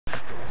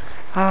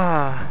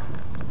Ah,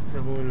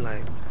 the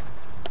moonlight.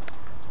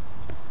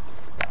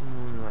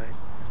 Moonlight.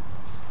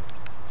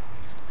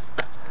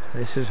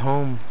 This is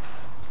home.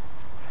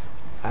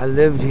 I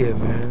lived here,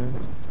 man.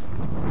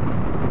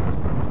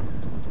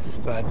 It's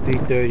about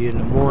 3:30 in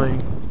the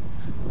morning.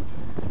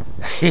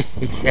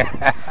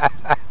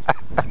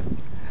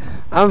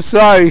 I'm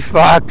sorry,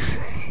 Fox.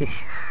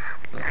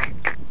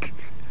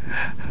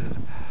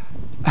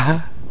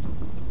 I'm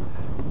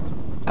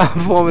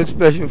former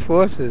Special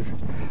Forces.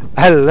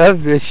 I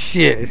love this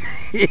shit.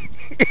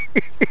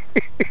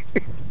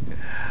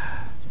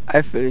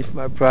 I finished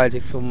my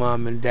project for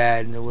Mom and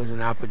Dad, and it was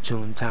an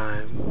opportune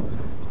time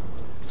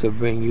to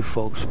bring you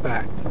folks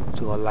back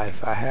to a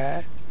life I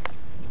had,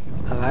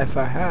 a life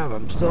I have.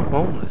 I'm still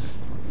homeless.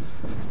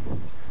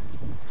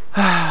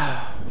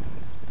 I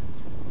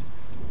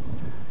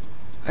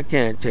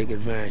can't take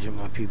advantage of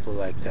my people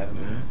like that,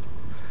 man.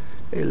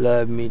 They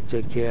loved me,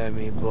 took care of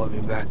me, brought me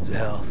back to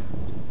health.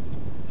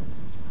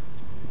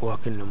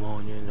 Walking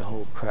pneumonia and the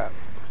whole crap.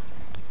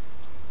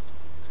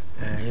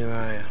 And here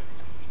I am.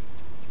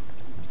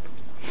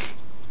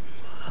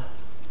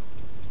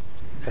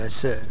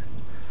 That's it.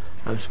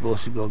 I'm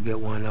supposed to go get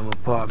one of them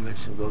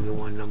apartments and go get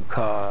one of them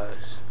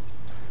cars.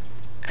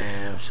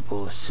 And I'm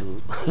supposed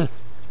to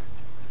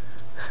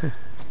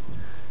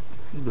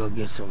go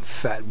get some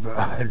fat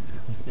broad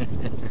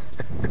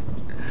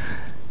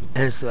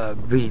and start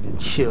breeding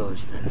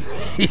children.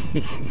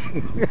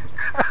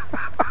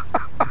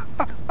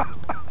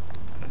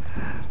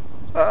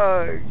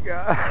 Oh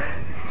God.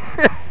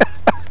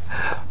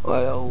 What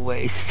a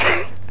waste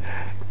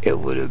it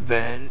would have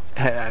been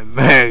had I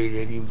married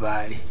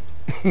anybody.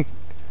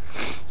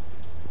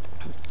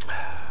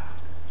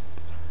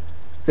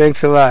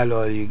 Thanks a lot,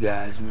 all you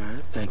guys,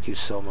 man. Thank you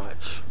so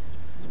much.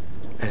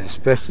 And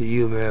especially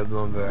you, Mayor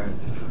Bloomberg.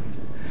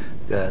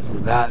 Because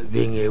without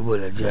being able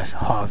to just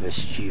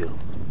harvest you,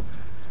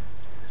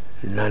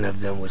 none of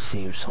them would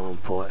seem so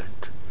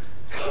important.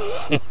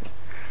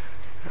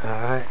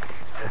 Alright,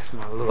 that's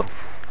my little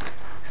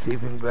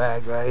sleeping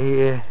bag right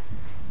here.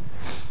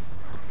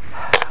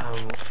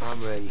 I'm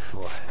ready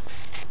for it.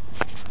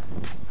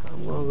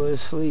 I'm gonna go to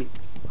sleep.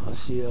 I'll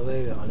see you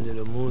later under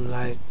the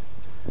moonlight,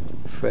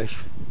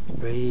 fresh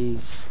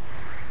breeze.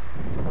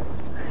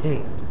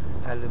 Hey,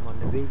 I live on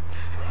the beach.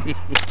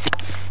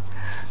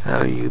 How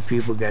many of you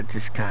people got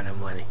this kind of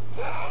money?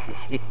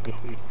 Or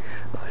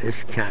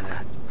this kind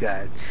of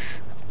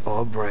guts,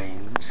 or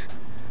brains,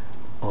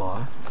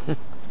 or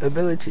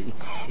ability?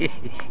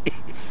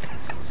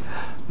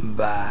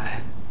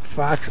 Bye.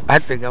 Fox, I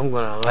think I'm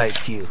gonna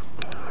like you.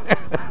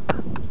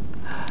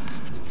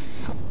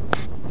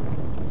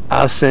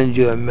 I'll send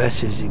you a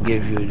message to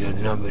give you the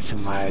number to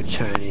my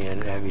attorney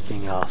and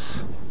everything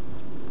else.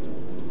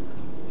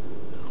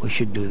 We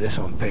should do this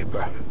on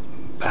paper.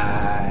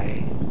 Bye.